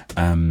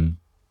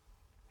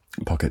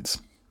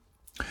 pockets.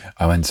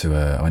 I went to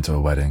a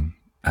wedding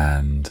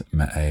and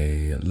met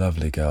a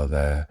lovely girl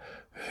there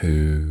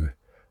who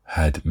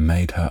had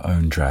made her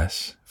own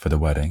dress for the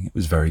wedding. It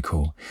was very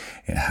cool.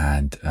 It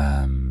had,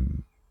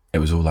 it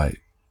was all like,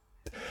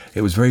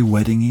 it was very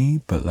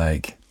wedding-y, but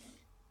like,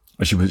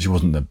 she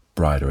wasn't the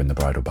bride or in the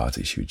bridal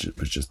party. She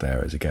was just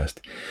there as a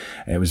guest.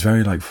 It was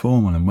very like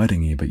formal and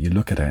wedding-y, but you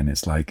look at it and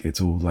it's like, it's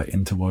all like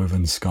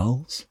interwoven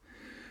skulls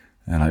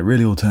and like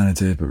really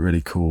alternative, but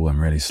really cool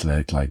and really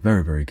slick, like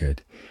very, very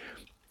good.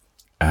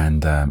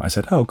 And I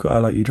said, oh, cool, I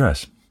like your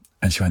dress.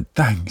 And she went,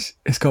 thanks,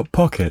 it's got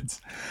pockets.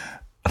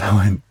 And I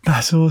went,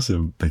 that's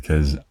awesome,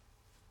 because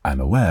I'm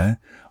aware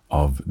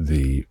of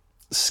the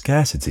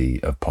scarcity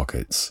of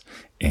pockets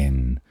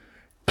in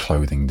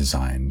clothing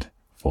designed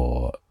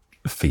for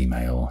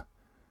female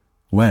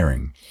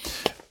wearing.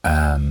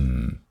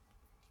 And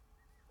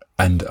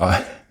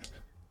I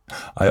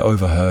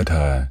overheard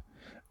her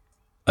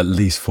at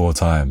least 4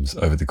 times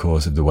over the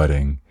course of the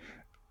wedding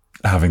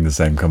having the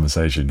same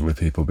conversation with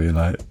people being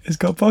like, it's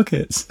got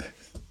pockets.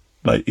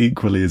 Like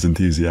equally as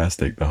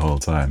enthusiastic the whole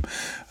time.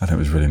 And it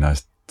was really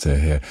nice to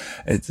hear.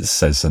 It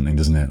says something,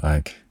 doesn't it?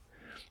 Like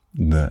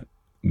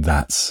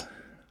that's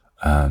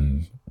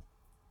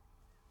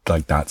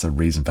a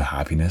reason for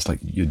happiness. Like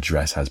your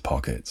dress has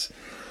pockets.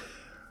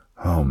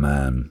 Oh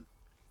man.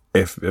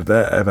 If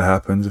that ever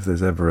happens, if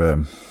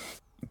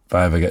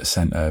I ever get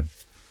sent a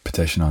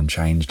petition on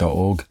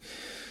change.org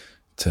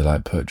to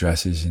like put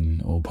dresses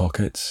in all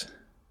pockets,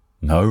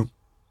 no,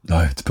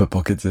 like to put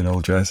pockets in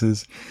all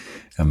dresses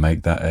and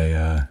make that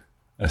a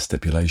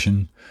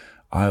stipulation,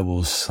 I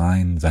will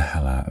sign the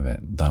hell out of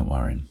it. Don't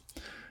worry.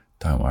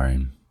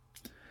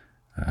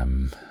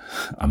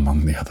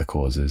 Among the other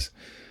causes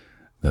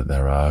that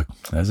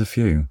there's a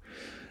few.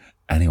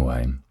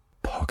 Anyway,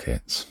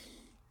 pockets.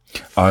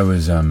 I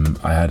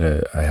had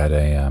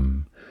a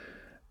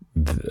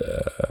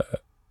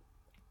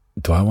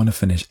do I want to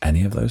finish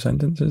any of those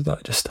sentences that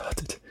I just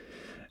started?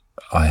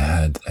 I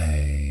had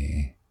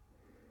a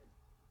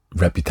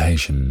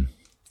reputation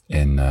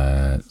in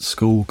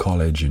school,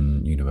 college,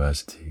 and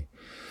university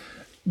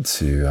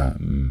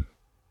to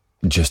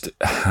just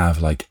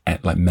have like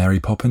Mary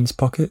Poppins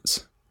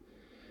pockets.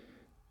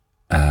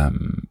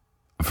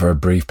 For a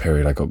brief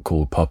period, I got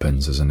called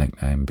Poppins as a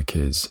nickname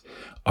because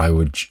I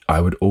would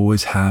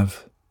always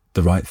have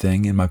the right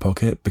thing in my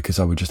pocket, because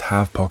I would just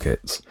have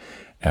pockets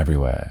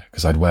everywhere,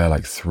 because I'd wear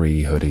like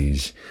 3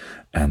 hoodies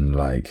and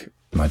like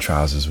my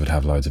trousers would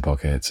have loads of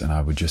pockets, and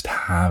I would just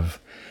have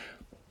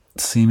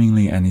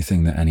seemingly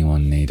anything that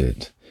anyone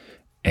needed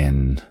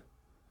in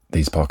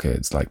these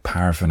pockets, like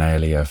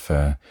paraphernalia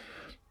for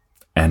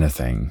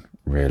anything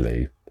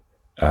really,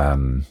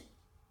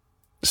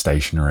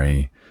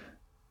 stationery,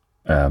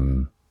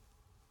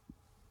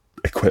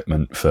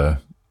 equipment for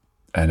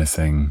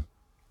anything,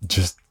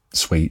 just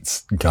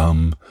sweets,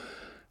 gum,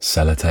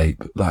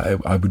 sellotape. Like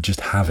I would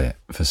just have it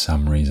for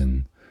some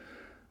reason.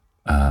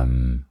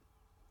 When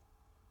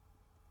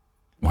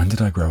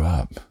did I grow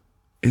up?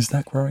 Is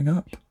that growing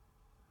up?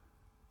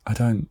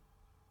 I'm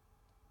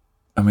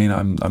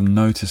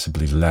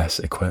noticeably less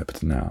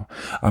equipped now.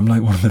 I'm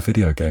like one of the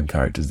video game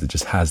characters that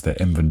just has their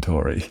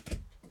inventory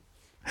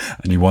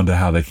and you wonder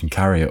how they can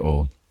carry it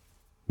all.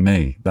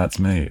 That's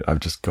me. I've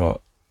just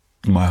got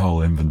my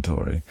whole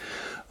inventory,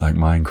 like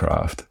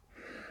Minecraft.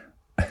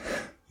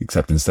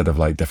 Except instead of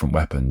like different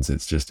weapons,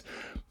 it's just,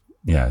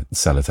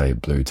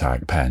 sellotape, blue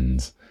tack,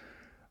 pens,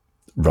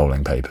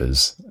 rolling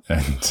papers,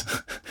 and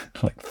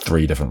like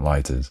 3 different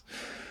lighters.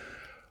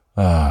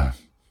 How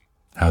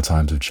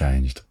times have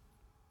changed.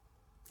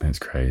 It's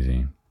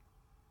crazy.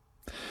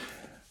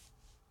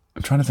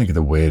 I'm trying to think of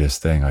the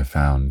weirdest thing I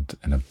found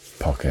in a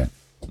pocket.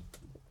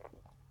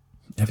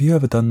 Have you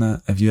ever done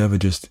that? Have you ever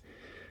just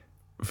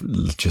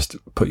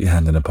put your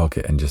hand in a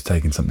pocket and just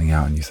taken something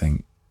out and you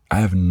think,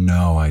 I have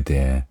no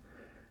idea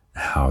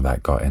how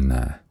that got in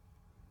there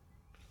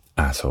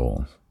at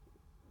all.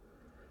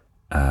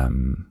 I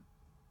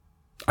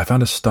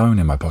found a stone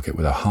in my pocket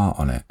with a heart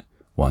on it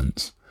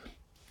once.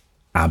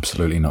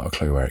 Absolutely not a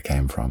clue where it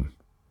came from.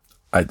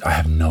 I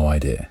have no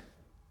idea.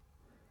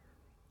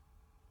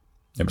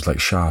 It was like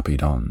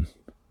Sharpied on.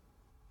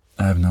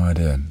 I have no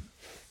idea.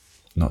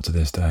 Not to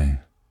this day.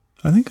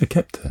 I think I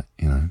kept it,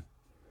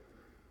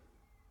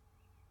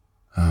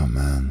 Oh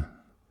man.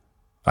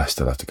 I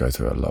still have to go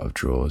through a lot of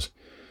drawers,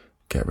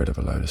 get rid of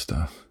a load of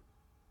stuff.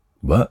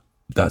 But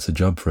that's a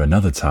job for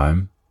another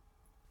time,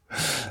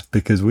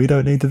 because we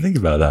don't need to think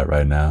about that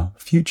right now.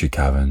 Future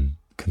Kevin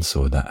can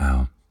sort that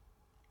out.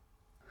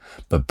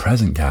 But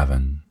present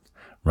Kevin,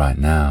 right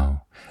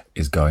now,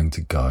 is going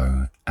to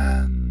go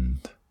and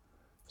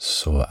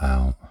sort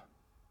out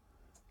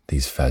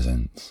these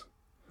pheasants.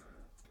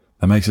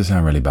 That makes it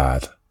sound really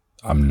bad.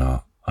 I'm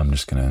not. I'm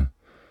just going to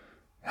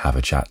have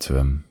a chat to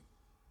him.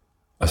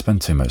 I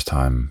spend too much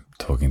time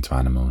talking to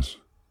animals.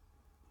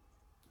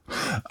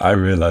 I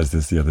realised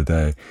this the other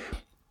day.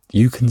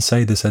 You can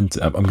say the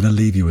sentence. I'm going to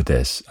leave you with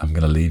this. I'm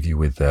going to leave you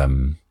with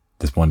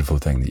this wonderful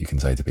thing that you can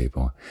say to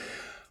people.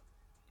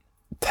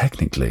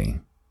 Technically,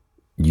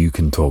 you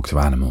can talk to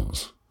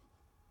animals.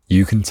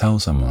 You can tell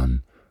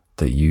someone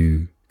that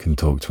you can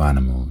talk to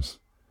animals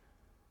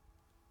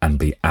and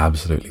be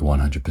absolutely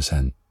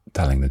 100%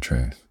 telling the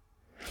truth.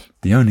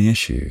 The only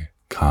issue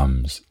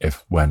comes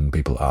when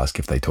people ask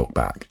if they talk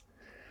back.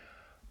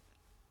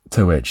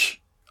 To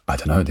which, I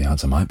don't know, the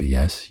answer might be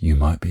yes, you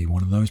might be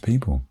one of those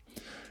people.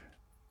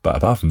 But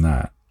apart from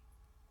that,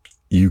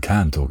 you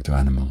can talk to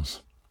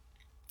animals.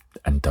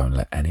 And don't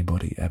let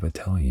anybody ever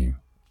tell you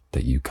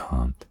that you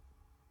can't.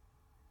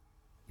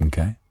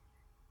 Okay?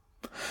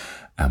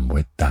 And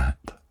with that,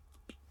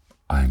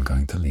 I'm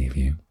going to leave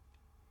you.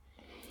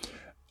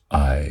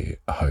 I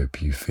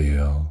hope you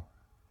feel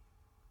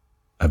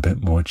a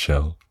bit more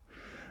chill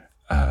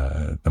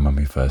than when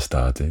we first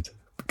started.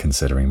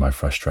 Considering my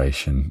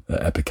frustration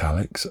at Epic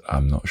Alex,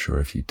 I'm not sure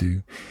if you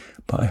do,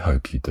 but I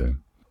hope you do.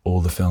 All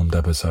the filmed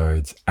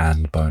episodes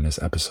and bonus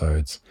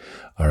episodes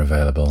are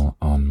available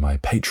on my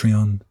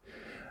Patreon,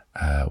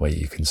 where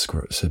you can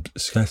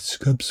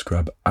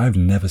subscribe. I've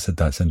never said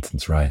that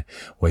sentence right.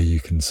 Where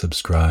you can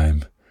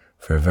subscribe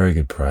for a very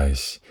good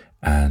price,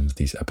 and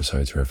these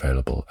episodes are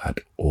available at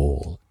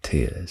all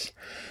tiers.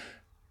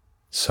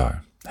 So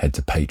head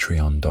to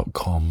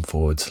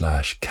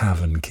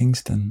patreon.com/Cavan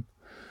Kingston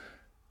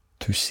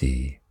to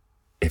see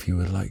if you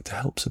would like to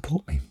help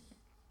support me.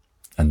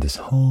 And this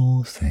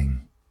whole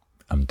thing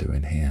I'm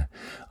doing here,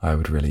 I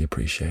would really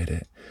appreciate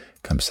it.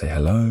 Come say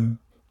hello.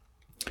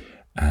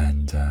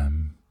 And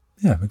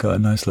we've got a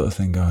nice little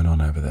thing going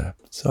on over there.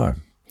 So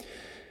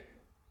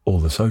all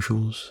the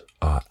socials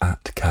are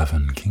at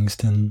Cavern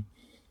Kingston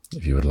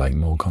if you would like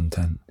more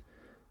content.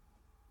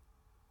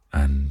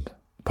 And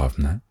apart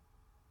from that,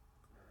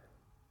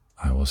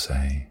 I will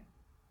say,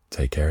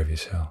 take care of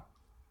yourself,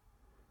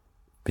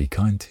 be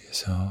kind to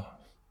yourself,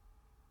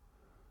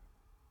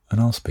 and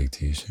I'll speak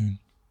to you soon.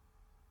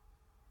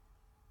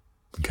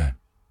 Okay,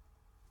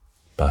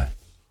 bye.